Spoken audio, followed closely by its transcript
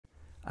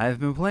I've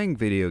been playing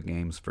video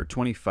games for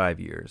 25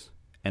 years,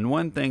 and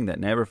one thing that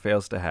never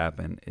fails to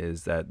happen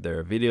is that there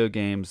are video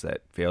games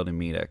that fail to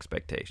meet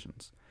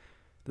expectations.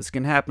 This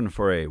can happen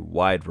for a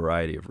wide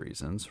variety of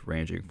reasons,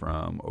 ranging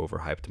from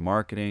overhyped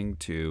marketing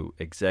to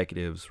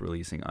executives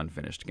releasing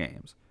unfinished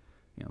games.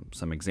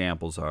 Some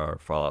examples are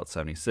Fallout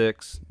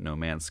 76, No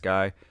Man's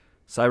Sky,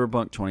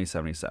 Cyberpunk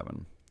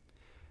 2077.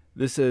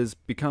 This has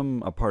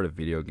become a part of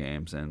video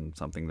games and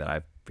something that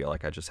I feel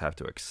like I just have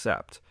to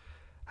accept.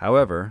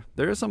 However,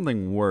 there is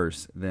something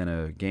worse than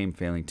a game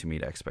failing to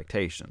meet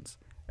expectations,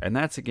 and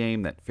that's a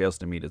game that fails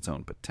to meet its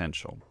own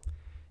potential.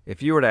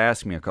 If you were to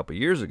ask me a couple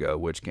years ago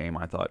which game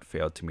I thought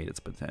failed to meet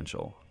its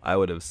potential, I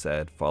would have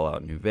said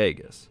Fallout New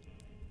Vegas.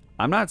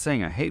 I'm not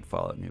saying I hate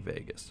Fallout New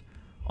Vegas.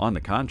 On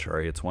the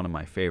contrary, it's one of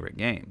my favorite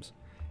games.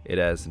 It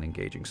has an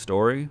engaging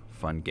story,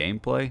 fun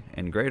gameplay,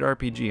 and great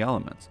RPG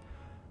elements.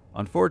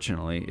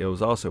 Unfortunately, it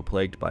was also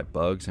plagued by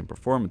bugs and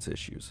performance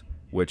issues,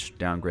 which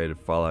downgraded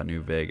Fallout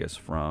New Vegas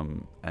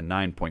from a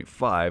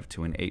 9.5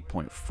 to an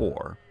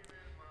 8.4.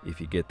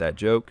 If you get that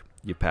joke,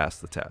 you pass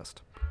the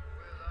test.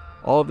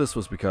 All of this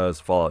was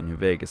because Fallout New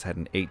Vegas had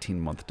an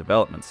 18-month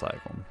development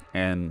cycle,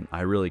 and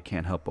I really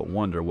can't help but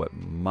wonder what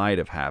might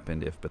have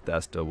happened if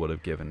Bethesda would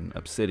have given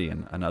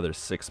Obsidian another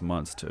 6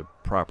 months to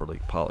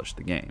properly polish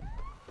the game.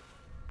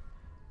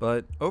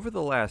 But over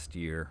the last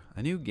year,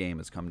 a new game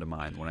has come to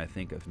mind when I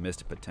think of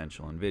missed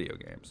potential in video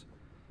games.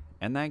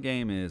 And that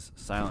game is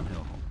Silent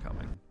Hill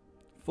Homecoming.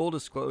 Full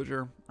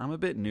disclosure, I'm a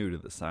bit new to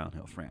the Silent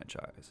Hill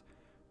franchise.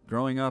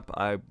 Growing up,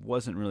 I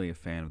wasn't really a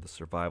fan of the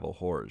survival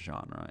horror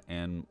genre,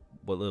 and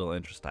what little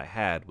interest I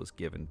had was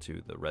given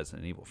to the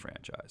Resident Evil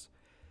franchise.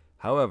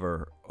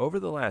 However,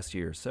 over the last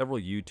year, several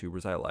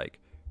YouTubers I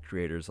like,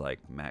 creators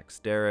like Max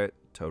Starrett,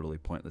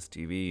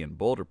 TotallyPointlessTV, and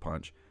Boulder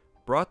Punch,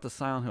 brought the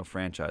Silent Hill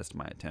franchise to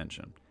my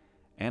attention,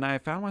 and I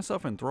found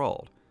myself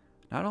enthralled,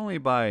 not only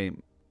by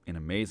an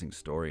amazing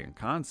story and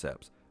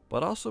concepts,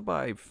 but also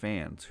by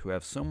fans who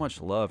have so much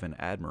love and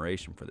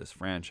admiration for this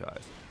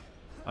franchise.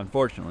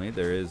 Unfortunately,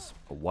 there is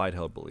a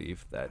wide-held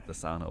belief that the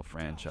Silent Hill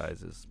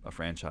franchise is a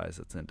franchise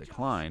that's in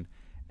decline,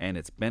 and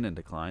it's been in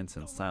decline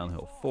since Silent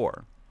Hill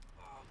 4.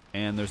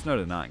 And there's no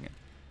denying it.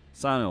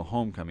 Silent Hill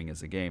Homecoming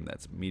is a game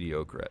that's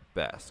mediocre at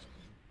best.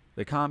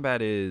 The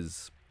combat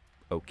is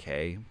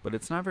okay, but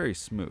it's not very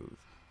smooth.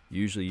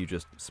 Usually you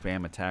just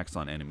spam attacks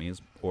on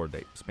enemies, or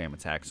they spam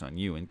attacks on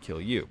you and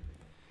kill you.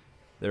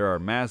 There are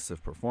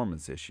massive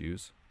performance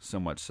issues, so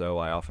much so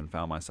I often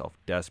found myself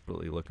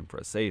desperately looking for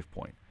a save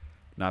point.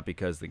 Not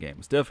because the game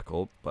was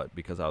difficult, but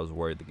because I was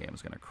worried the game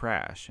was going to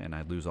crash and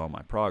I'd lose all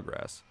my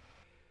progress.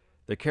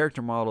 The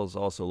character models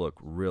also look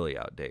really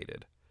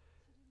outdated.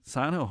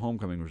 Silent Hill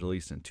Homecoming was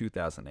released in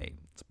 2008.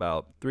 It's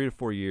about 3 to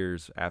 4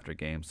 years after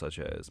games such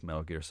as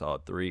Metal Gear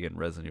Solid 3 and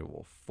Resident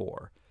Evil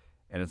 4,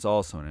 and it's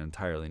also an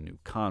entirely new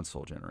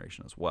console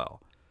generation as well.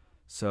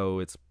 So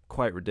it's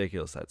quite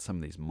ridiculous that some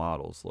of these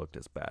models looked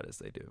as bad as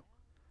they do.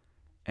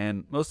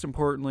 And most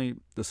importantly,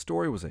 the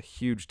story was a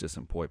huge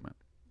disappointment.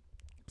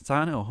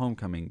 Silent Hill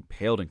Homecoming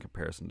paled in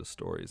comparison to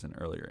stories in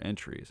earlier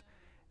entries,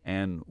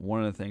 and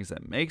one of the things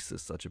that makes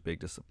this such a big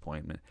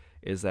disappointment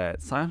is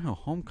that Silent Hill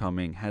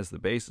Homecoming has the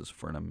basis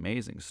for an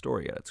amazing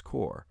story at its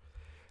core.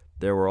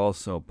 There were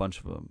also a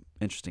bunch of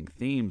interesting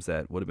themes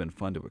that would have been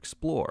fun to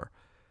explore.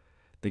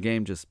 The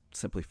game just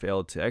simply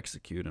failed to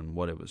execute on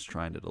what it was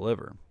trying to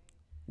deliver.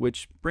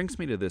 Which brings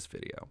me to this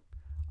video.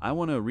 I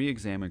want to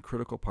re-examine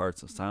critical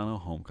parts of Silent Hill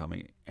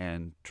Homecoming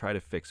and try to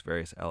fix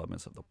various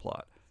elements of the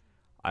plot.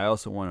 I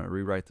also want to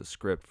rewrite the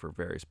script for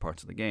various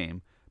parts of the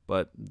game,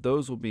 but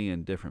those will be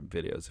in different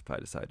videos if I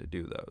decide to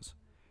do those.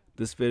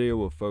 This video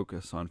will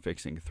focus on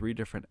fixing 3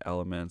 different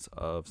elements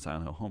of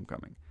Silent Hill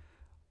Homecoming.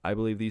 I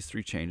believe these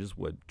 3 changes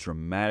would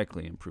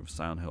dramatically improve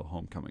Silent Hill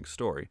Homecoming's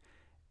story,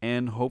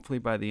 and hopefully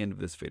by the end of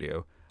this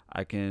video,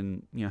 I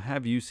can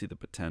have you see the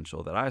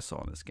potential that I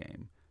saw in this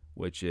game,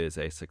 which is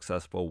a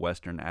successful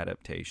Western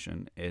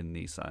adaptation in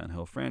the Silent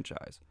Hill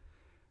franchise.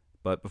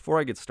 But before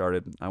I get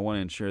started, I want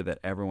to ensure that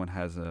everyone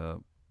has a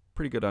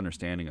pretty good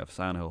understanding of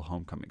Silent Hill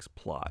Homecoming's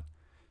plot,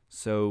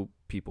 so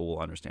people will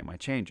understand my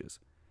changes.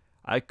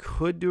 I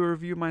could do a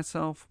review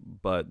myself,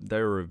 but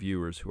there are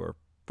reviewers who are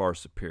far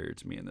superior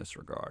to me in this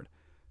regard.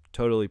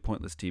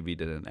 TotallyPointlessTV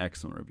did an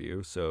excellent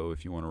review, so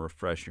if you want to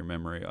refresh your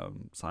memory of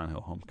Silent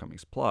Hill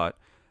Homecoming's plot,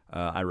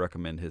 I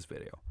recommend his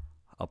video.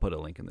 I'll put a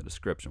link in the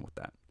description with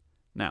that.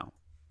 Now,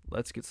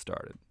 let's get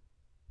started.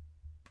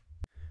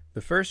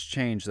 The first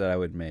change that I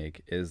would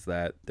make is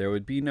that there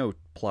would be no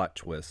plot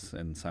twists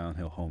in Silent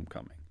Hill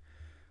Homecoming.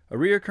 A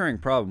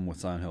reoccurring problem with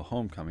Silent Hill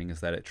Homecoming is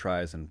that it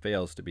tries and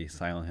fails to be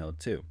Silent Hill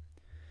 2.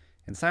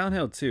 In Silent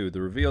Hill 2, the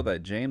reveal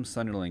that James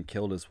Sunderland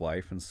killed his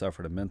wife and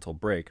suffered a mental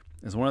break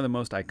is one of the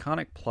most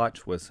iconic plot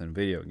twists in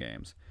video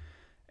games,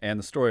 and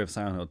the story of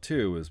Silent Hill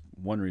 2 is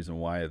one reason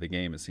why the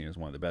game is seen as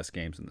one of the best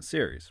games in the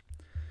series.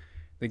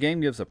 The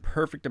game gives a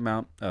perfect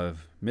amount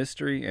of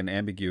mystery and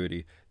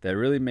ambiguity that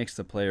really makes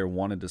the player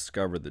want to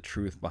discover the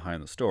truth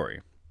behind the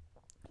story.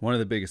 One of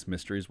the biggest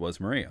mysteries was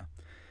Maria.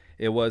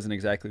 It wasn't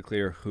exactly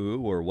clear who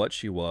or what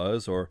she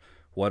was or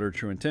what her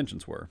true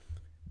intentions were.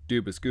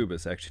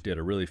 Goobus actually did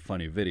a really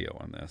funny video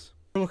on this.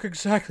 You look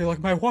exactly like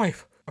my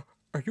wife.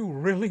 Are you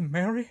really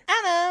Mary? I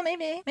don't know,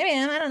 maybe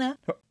I don't know.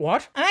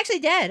 What? I'm actually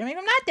dead, or maybe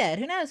I'm not dead.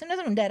 Who knows? Who knows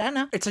if I'm dead? I don't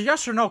know. It's a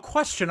yes or no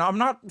question. I'm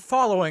not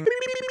following.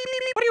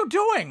 What are you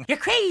doing? You're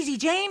crazy,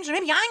 James, or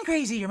maybe I'm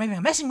crazy, or maybe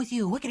I'm messing with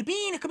you. What could it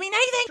mean? It could mean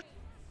anything.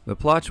 The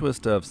plot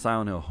twist of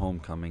Silent Hill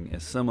Homecoming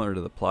is similar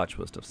to the plot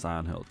twist of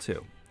Silent Hill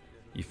 2.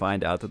 You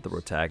find out that the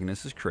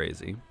protagonist is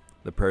crazy,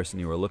 the person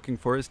you are looking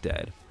for is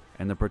dead,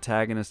 and the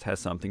protagonist has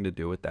something to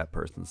do with that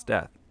person's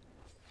death.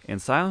 In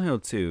Silent Hill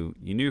 2,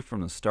 you knew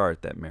from the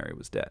start that Mary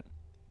was dead,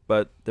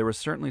 but there was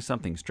certainly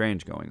something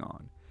strange going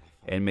on,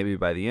 and maybe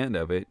by the end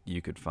of it, you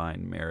could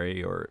find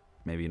Mary, or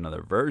maybe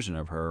another version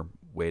of her,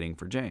 waiting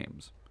for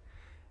James.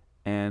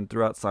 And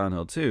throughout Silent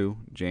Hill 2,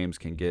 James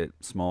can get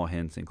small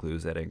hints and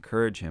clues that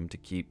encourage him to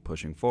keep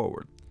pushing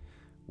forward,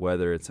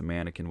 whether it's a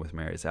mannequin with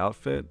Mary's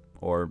outfit,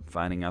 or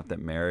finding out that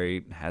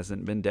Mary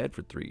hasn't been dead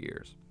for 3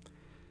 years.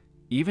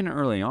 Even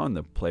early on,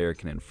 the player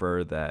can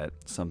infer that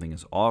something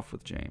is off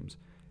with James.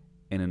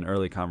 In an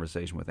early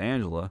conversation with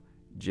Angela,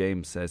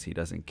 James says he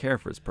doesn't care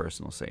for his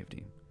personal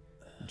safety.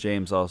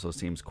 James also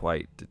seems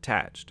quite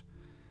detached.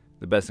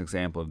 The best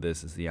example of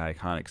this is the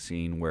iconic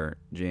scene where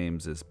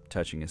James is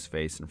touching his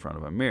face in front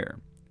of a mirror.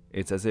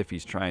 It's as if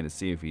he's trying to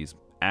see if he's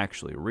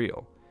actually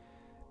real.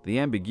 The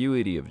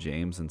ambiguity of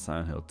James in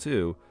Silent Hill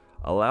 2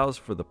 allows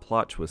for the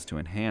plot twist to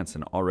enhance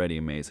an already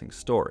amazing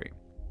story.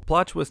 The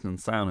plot twist in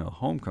Silent Hill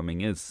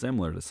Homecoming is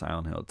similar to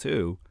Silent Hill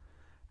 2.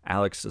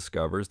 Alex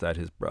discovers that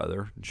his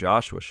brother,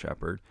 Joshua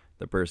Shepard,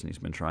 the person he's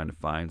been trying to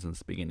find since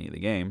the beginning of the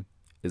game,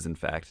 is in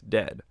fact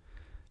dead.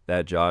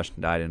 That Josh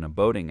died in a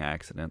boating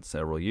accident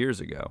several years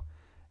ago,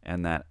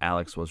 and that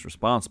Alex was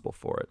responsible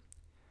for it.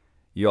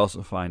 You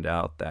also find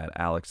out that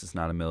Alex is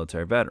not a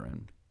military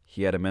veteran.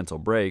 He had a mental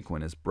break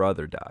when his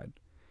brother died.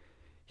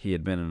 He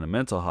had been in a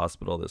mental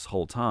hospital this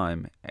whole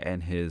time,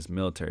 and his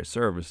military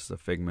service is a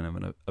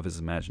figment of his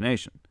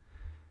imagination,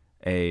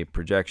 a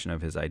projection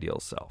of his ideal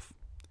self.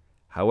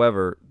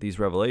 However, these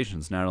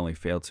revelations not only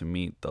fail to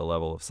meet the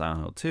level of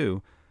Silent Hill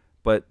 2,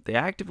 but they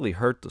actively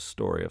hurt the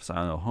story of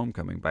Silent Hill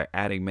Homecoming by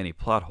adding many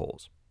plot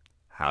holes.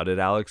 How did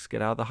Alex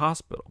get out of the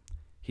hospital?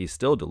 He's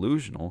still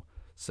delusional,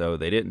 so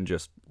they didn't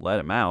just let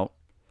him out.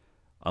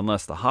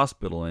 Unless the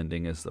hospital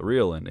ending is the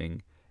real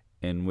ending,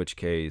 in which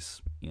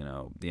case,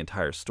 the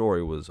entire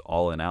story was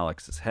all in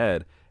Alex's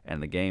head,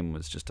 and the game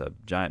was just a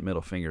giant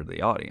middle finger to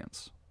the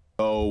audience.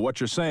 So what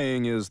you're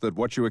saying is that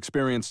what you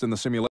experienced in the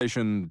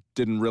simulation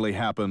didn't really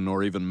happen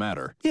or even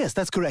matter? Yes,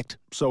 that's correct.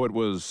 So it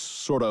was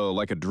sort of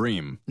like a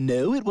dream?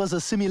 No, it was a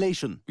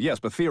simulation. Yes,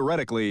 but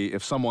theoretically,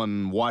 if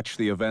someone watched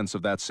the events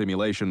of that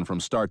simulation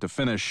from start to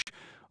finish,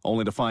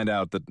 only to find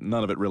out that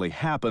none of it really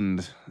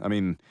happened, I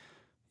mean,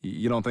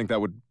 you don't think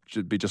that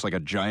should be just like a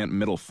giant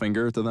middle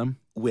finger to them?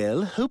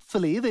 Well,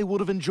 hopefully they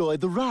would have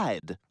enjoyed the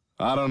ride.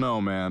 I don't know,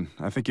 man.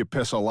 I think you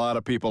piss a lot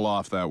of people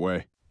off that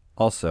way.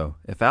 Also,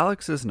 if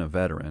Alex isn't a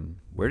veteran,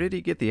 where did he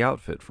get the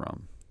outfit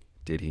from?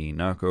 Did he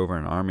knock over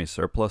an army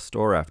surplus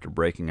store after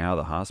breaking out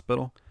of the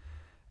hospital?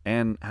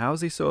 And how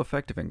is he so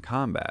effective in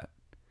combat?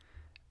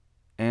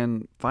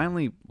 And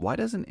finally, why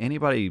doesn't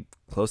anybody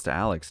close to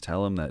Alex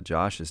tell him that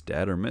Josh is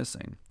dead or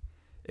missing?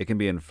 It can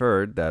be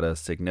inferred that a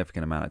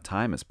significant amount of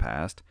time has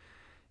passed.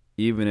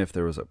 Even if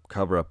there was a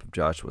cover-up of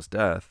Joshua's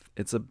death,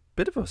 it's a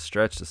bit of a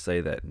stretch to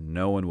say that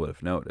no one would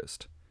have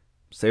noticed.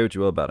 Say what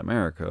you will about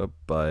America,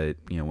 but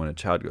when a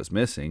child goes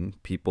missing,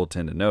 people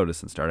tend to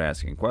notice and start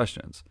asking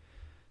questions.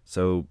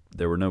 So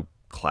there were no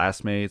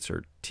classmates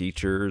or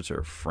teachers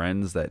or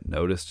friends that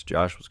noticed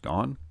Josh was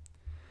gone.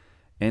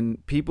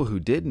 And people who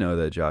did know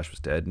that Josh was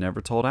dead never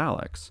told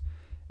Alex.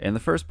 In the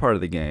first part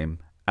of the game,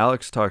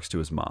 Alex talks to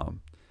his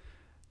mom.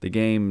 The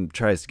game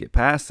tries to get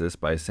past this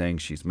by saying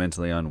she's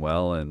mentally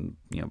unwell and,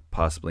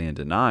 possibly in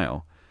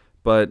denial,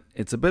 but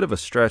it's a bit of a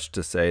stretch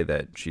to say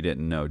that she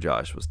didn't know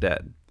Josh was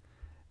dead.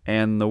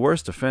 And the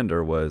worst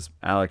offender was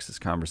Alex's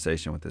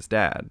conversation with his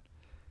dad.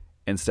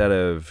 Instead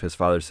of his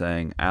father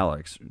saying,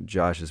 "Alex,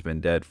 Josh has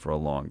been dead for a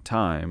long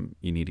time,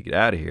 you need to get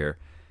out of here,"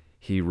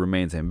 he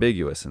remains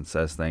ambiguous and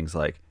says things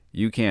like,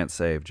 "You can't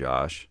save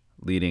Josh,"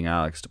 leading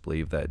Alex to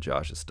believe that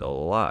Josh is still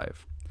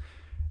alive.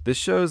 This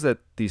shows that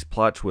these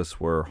plot twists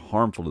were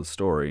harmful to the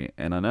story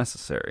and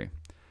unnecessary.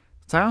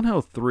 Silent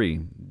Hill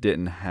 3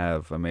 didn't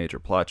have a major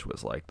plot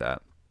twist like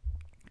that.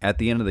 At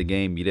the end of the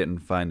game, you didn't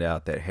find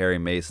out that Harry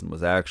Mason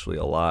was actually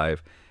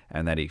alive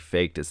and that he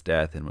faked his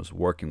death and was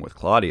working with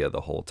Claudia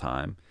the whole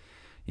time.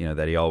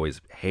 That he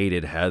always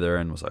hated Heather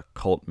and was a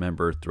cult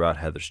member throughout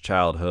Heather's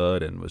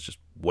childhood and was just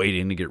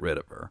waiting to get rid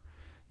of her.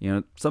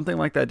 Something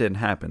like that didn't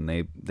happen.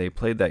 They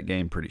played that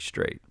game pretty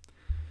straight.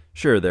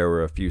 Sure, there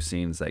were a few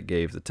scenes that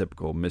gave the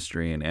typical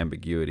mystery and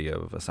ambiguity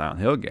of a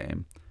Silent Hill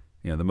game.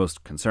 The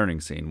most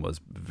concerning scene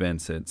was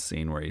Vincent's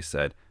scene where he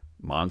said,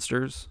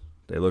 "Monsters?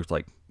 They looked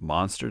like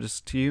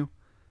monsters to you?"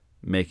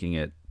 Making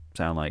it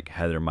sound like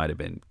Heather might have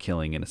been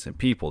killing innocent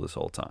people this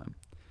whole time.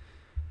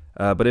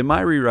 But in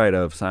my rewrite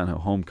of Silent Hill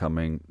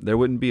Homecoming, there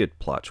wouldn't be a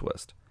plot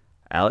twist.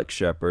 Alex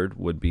Shepard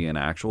would be an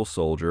actual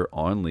soldier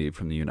on leave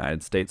from the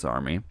United States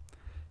Army.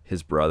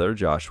 His brother,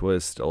 Joshua,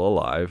 is still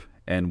alive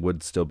and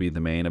would still be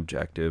the main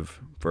objective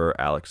for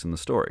Alex in the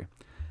story.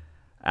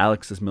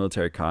 Alex's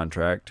military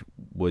contract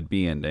would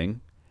be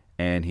ending,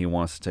 and he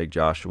wants to take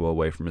Joshua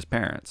away from his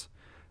parents.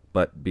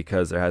 But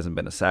because there hasn't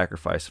been a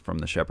sacrifice from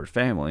the Shepherd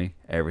family,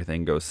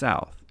 everything goes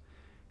south.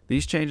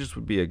 These changes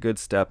would be a good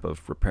step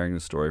of preparing the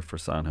story for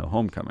Silent Hill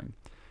Homecoming,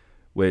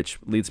 which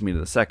leads me to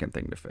the second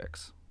thing to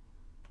fix.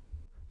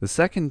 The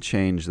second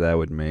change that I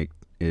would make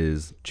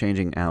is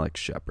changing Alex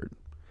Shepherd.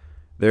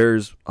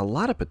 There's a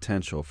lot of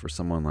potential for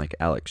someone like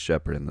Alex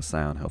Shepherd in the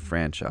Silent Hill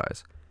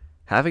franchise.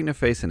 Having to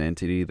face an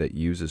entity that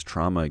uses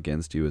trauma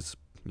against you is,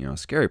 a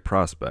scary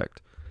prospect.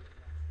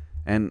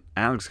 And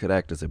Alex could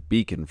act as a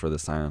beacon for the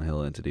Silent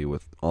Hill entity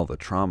with all the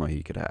trauma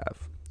he could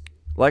have.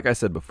 Like I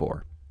said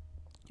before,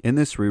 in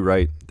this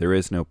rewrite, there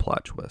is no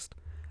plot twist.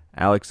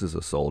 Alex is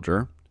a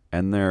soldier,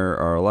 and there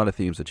are a lot of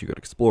themes that you could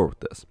explore with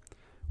this.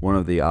 One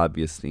of the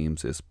obvious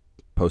themes is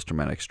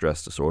post-traumatic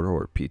stress disorder,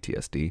 or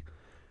PTSD,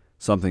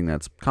 something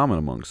that's common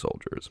among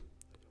soldiers.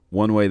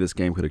 One way this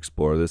game could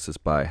explore this is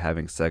by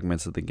having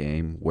segments of the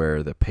game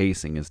where the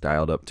pacing is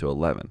dialed up to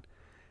 11.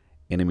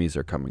 Enemies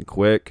are coming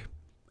quick,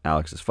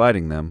 Alex is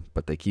fighting them,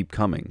 but they keep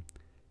coming.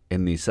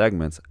 In these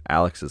segments,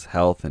 Alex's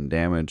health and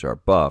damage are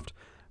buffed,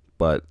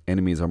 but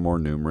enemies are more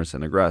numerous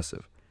and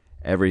aggressive.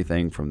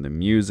 Everything from the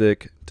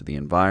music, to the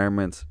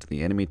environments, to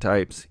the enemy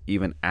types,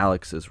 even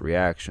Alex's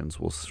reactions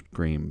will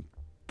scream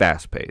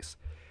fast pace.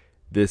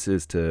 This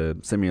is to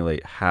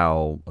simulate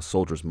how a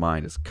soldier's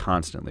mind is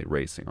constantly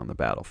racing on the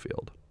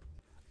battlefield.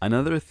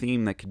 Another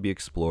theme that could be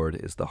explored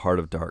is the Heart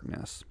of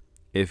Darkness.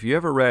 If you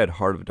ever read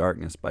Heart of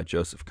Darkness by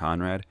Joseph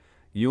Conrad,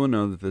 you will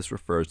know that this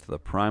refers to the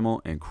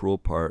primal and cruel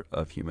part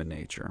of human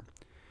nature.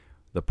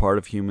 The part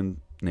of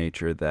human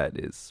nature that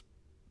is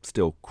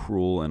still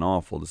cruel and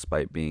awful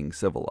despite being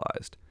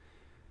civilized.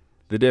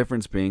 The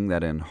difference being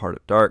that in Heart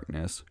of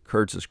Darkness,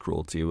 Kurtz's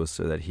cruelty was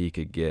so that he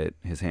could get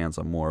his hands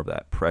on more of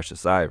that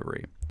precious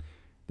ivory.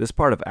 This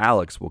part of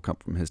Alex will come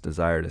from his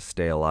desire to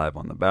stay alive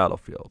on the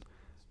battlefield,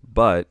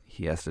 but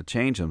he has to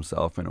change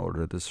himself in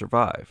order to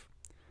survive.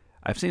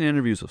 I've seen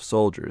interviews of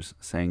soldiers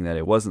saying that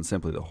it wasn't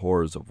simply the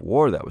horrors of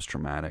war that was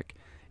traumatic,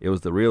 it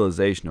was the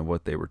realization of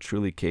what they were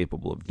truly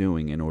capable of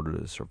doing in order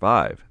to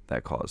survive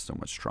that caused so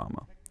much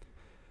trauma.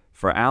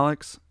 For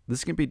Alex,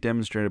 this can be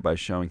demonstrated by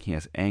showing he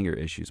has anger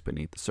issues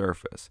beneath the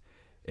surface.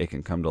 It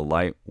can come to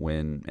light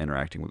when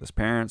interacting with his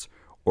parents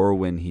or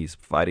when he's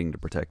fighting to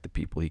protect the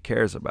people he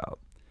cares about.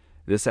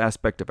 This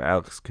aspect of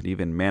Alex could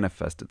even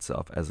manifest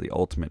itself as the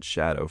ultimate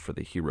shadow for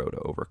the hero to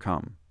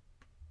overcome.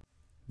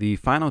 The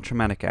final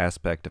traumatic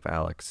aspect of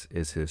Alex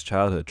is his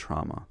childhood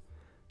trauma.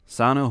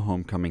 Silent Hill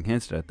Homecoming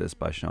hinted at this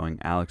by showing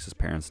Alex's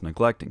parents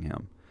neglecting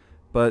him,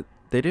 but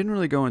they didn't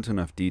really go into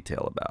enough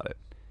detail about it.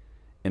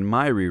 In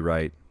my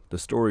rewrite, the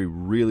story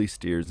really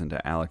steers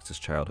into Alex's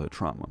childhood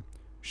trauma,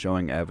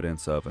 showing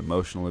evidence of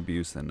emotional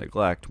abuse and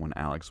neglect when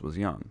Alex was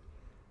young.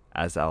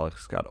 As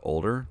Alex got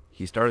older,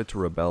 he started to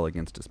rebel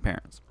against his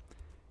parents.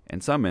 In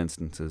some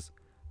instances,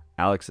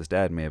 Alex's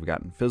dad may have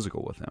gotten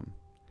physical with him.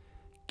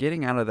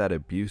 Getting out of that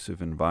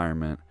abusive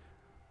environment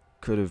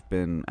could have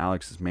been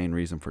Alex's main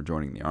reason for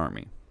joining the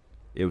army.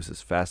 It was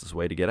his fastest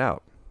way to get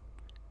out.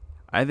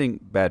 I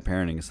think bad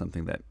parenting is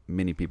something that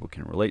many people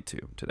can relate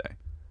to today.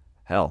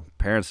 Hell,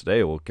 parents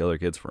today will kill their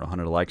kids for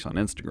 100 likes on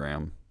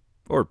Instagram,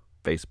 or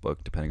Facebook,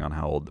 depending on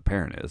how old the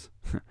parent is.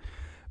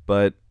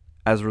 But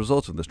as a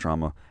result of this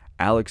trauma,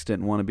 Alex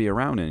didn't want to be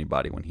around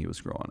anybody when he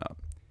was growing up.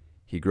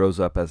 He grows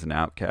up as an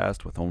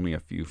outcast with only a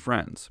few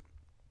friends.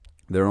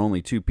 There are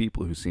only two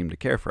people who seem to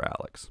care for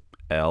Alex,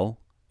 Elle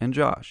and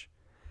Josh.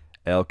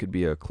 Elle could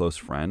be a close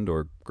friend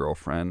or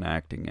girlfriend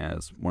acting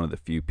as one of the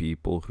few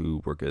people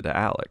who were good to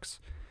Alex.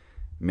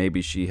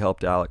 Maybe she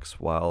helped Alex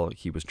while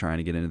he was trying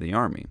to get into the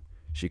army.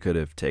 She could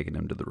have taken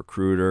him to the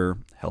recruiter,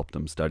 helped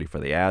him study for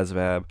the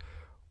ASVAB,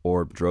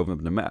 or drove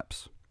him to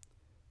MEPS.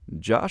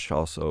 Josh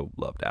also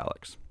loved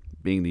Alex.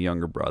 Being the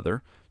younger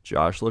brother,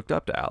 Josh looked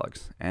up to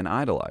Alex and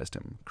idolized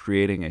him,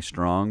 creating a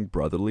strong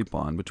brotherly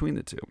bond between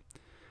the two.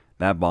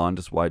 That bond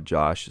is why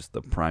Josh is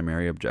the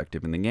primary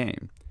objective in the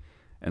game.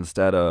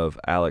 Instead of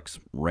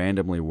Alex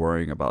randomly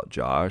worrying about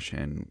Josh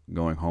and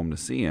going home to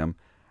see him,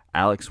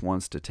 Alex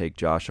wants to take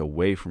Josh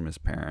away from his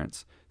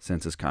parents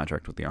since his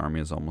contract with the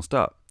army is almost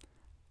up.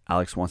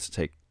 Alex wants to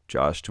take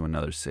Josh to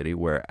another city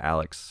where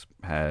Alex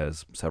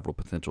has several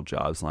potential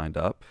jobs lined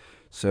up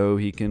so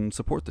he can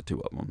support the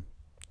two of them.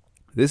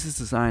 This is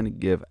designed to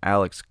give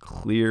Alex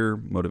clear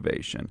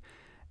motivation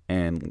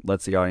and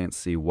lets the audience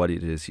see what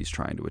it is he's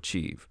trying to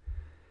achieve.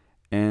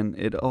 And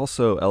it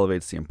also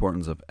elevates the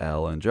importance of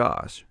Elle and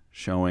Josh,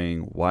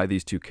 showing why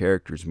these two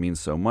characters mean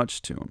so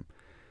much to him,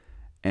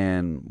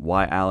 and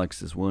why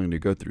Alex is willing to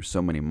go through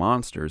so many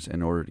monsters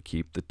in order to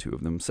keep the two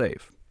of them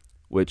safe,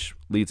 which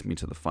leads me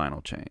to the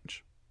final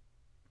change.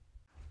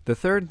 The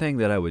third thing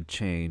that I would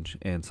change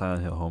in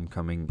Silent Hill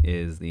Homecoming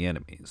is the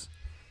enemies.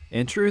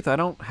 In truth, I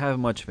don't have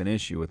much of an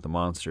issue with the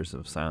monsters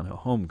of Silent Hill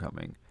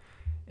Homecoming.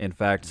 In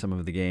fact, some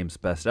of the game's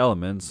best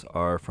elements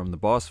are from the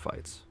boss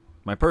fights.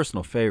 My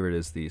personal favorite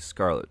is the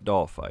Scarlet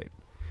Doll fight.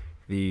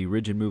 The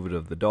rigid movement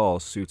of the doll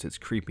suits its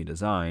creepy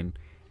design,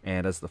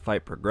 and as the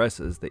fight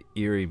progresses, the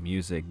eerie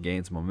music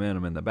gains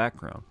momentum in the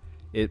background.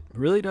 It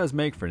really does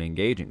make for an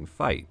engaging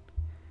fight.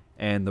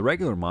 And the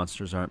regular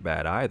monsters aren't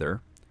bad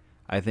either.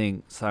 I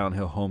think Silent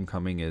Hill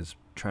Homecoming is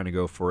trying to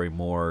go for a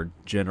more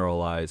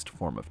generalized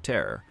form of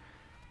terror,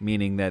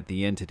 meaning that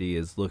the entity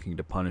is looking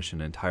to punish an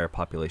entire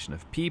population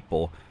of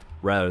people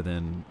rather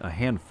than a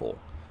handful.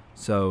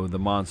 So the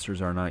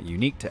monsters are not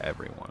unique to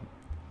everyone.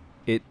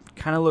 It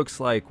kind of looks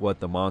like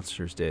what the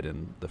monsters did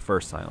in the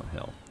first Silent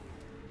Hill.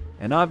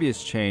 An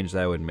obvious change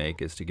that I would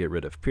make is to get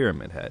rid of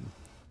Pyramid Head.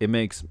 It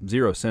makes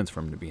zero sense for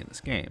him to be in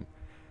this game.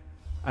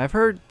 I've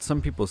heard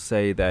some people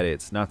say that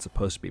it's not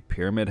supposed to be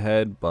Pyramid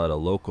Head, but a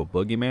local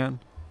boogeyman.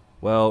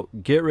 Well,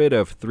 get rid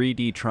of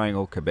 3D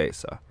Triangle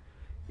Cabeza.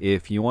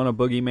 If you want a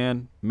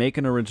boogeyman, make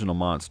an original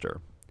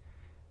monster.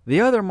 The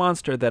other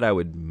monster that I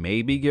would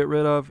maybe get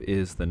rid of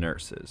is the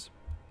nurses.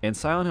 In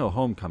Silent Hill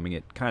Homecoming,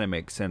 it kind of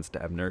makes sense to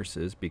have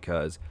nurses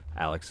because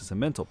Alex is a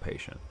mental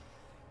patient.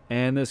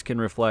 And this can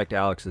reflect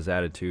Alex's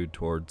attitude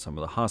toward some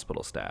of the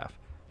hospital staff.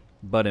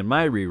 But in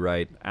my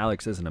rewrite,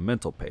 Alex isn't a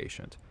mental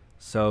patient.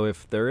 So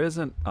if there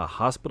isn't a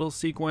hospital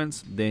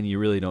sequence, then you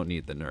really don't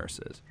need the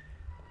nurses.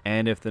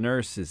 And if the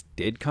nurses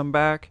did come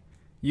back,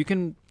 you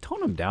can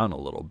tone them down a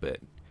little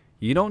bit.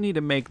 You don't need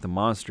to make the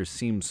monsters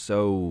seem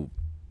so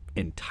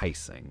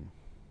enticing.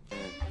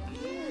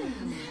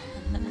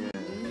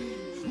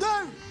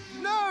 No!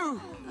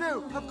 No!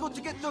 No! I've got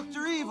to get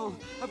Dr. Evil!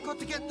 I've got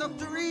to get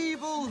Dr.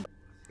 Evil!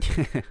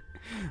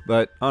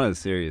 But on a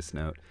serious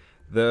note,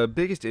 the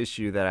biggest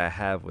issue that I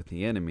have with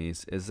the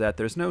enemies is that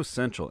there's no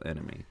central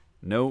enemy.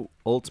 No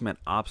ultimate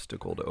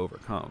obstacle to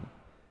overcome.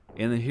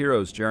 In the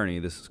hero's journey,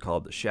 this is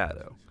called the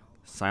Shadow.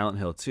 Silent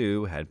Hill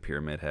 2 had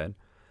Pyramid Head.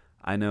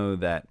 I know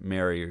that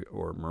Mary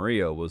or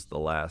Maria was the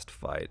last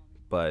fight,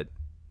 but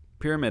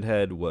Pyramid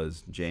Head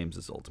was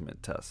James's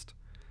ultimate test.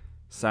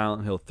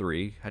 Silent Hill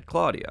 3 had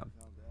Claudia.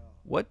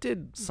 What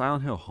did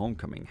Silent Hill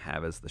Homecoming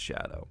have as the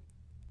Shadow?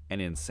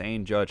 An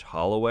insane Judge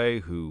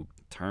Holloway who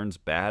turns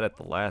bad at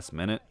the last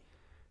minute?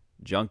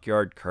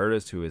 Junkyard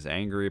Curtis who is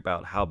angry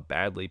about how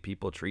badly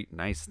people treat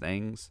nice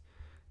things?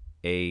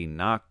 A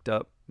knocked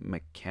up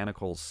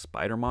mechanical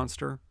spider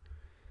monster?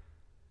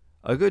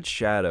 A good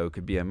shadow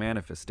could be a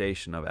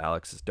manifestation of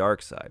Alex's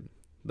dark side,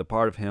 the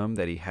part of him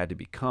that he had to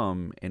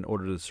become in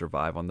order to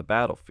survive on the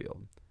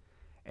battlefield.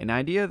 An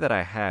idea that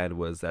I had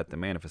was that the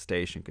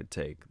manifestation could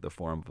take the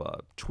form of a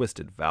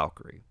twisted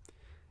Valkyrie.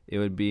 It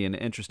would be an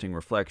interesting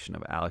reflection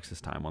of Alex's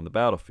time on the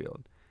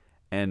battlefield,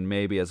 and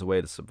maybe as a way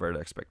to subvert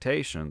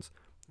expectations,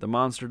 the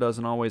monster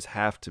doesn't always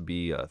have to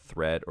be a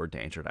threat or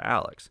danger to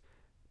Alex.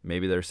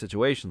 Maybe there are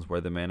situations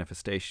where the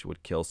manifestation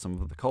would kill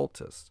some of the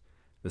cultists.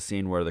 The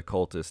scene where the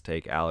cultists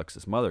take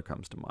Alex's mother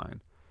comes to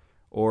mind.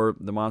 Or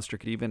the monster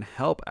could even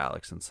help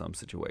Alex in some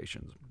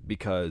situations,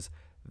 because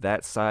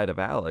that side of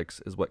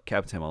Alex is what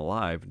kept him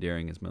alive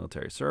during his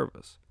military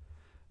service.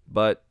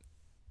 But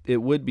it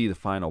would be the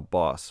final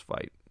boss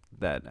fight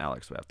that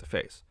Alex would have to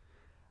face.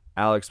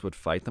 Alex would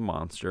fight the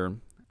monster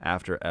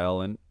after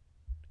Ellen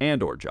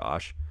and or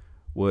Josh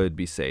would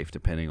be safe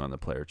depending on the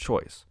player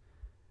choice.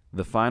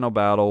 The final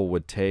battle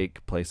would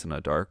take place in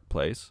a dark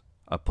place,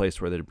 a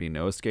place where there'd be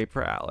no escape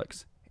for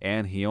Alex,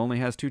 and he only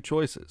has two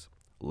choices,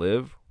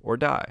 live or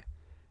die.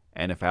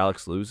 And if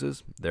Alex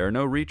loses, there are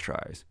no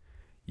retries.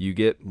 You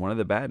get one of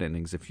the bad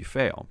endings if you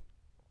fail.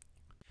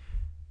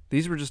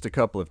 These were just a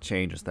couple of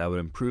changes that would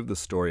improve the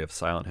story of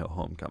Silent Hill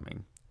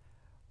Homecoming.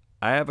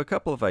 I have a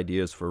couple of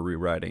ideas for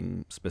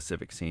rewriting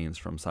specific scenes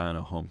from Silent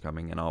Hill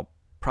Homecoming, and I'll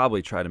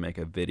probably try to make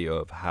a video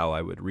of how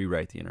I would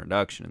rewrite the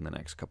introduction in the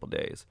next couple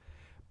days.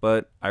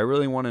 But I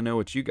really want to know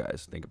what you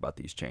guys think about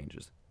these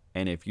changes,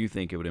 and if you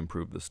think it would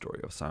improve the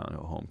story of Silent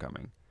Hill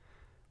Homecoming.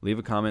 Leave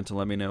a comment to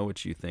let me know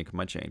what you think of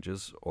my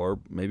changes, or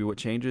maybe what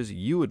changes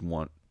you would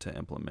want to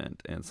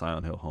implement in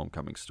Silent Hill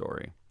Homecoming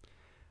story.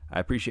 I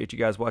appreciate you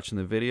guys watching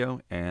the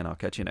video, and I'll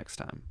catch you next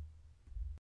time.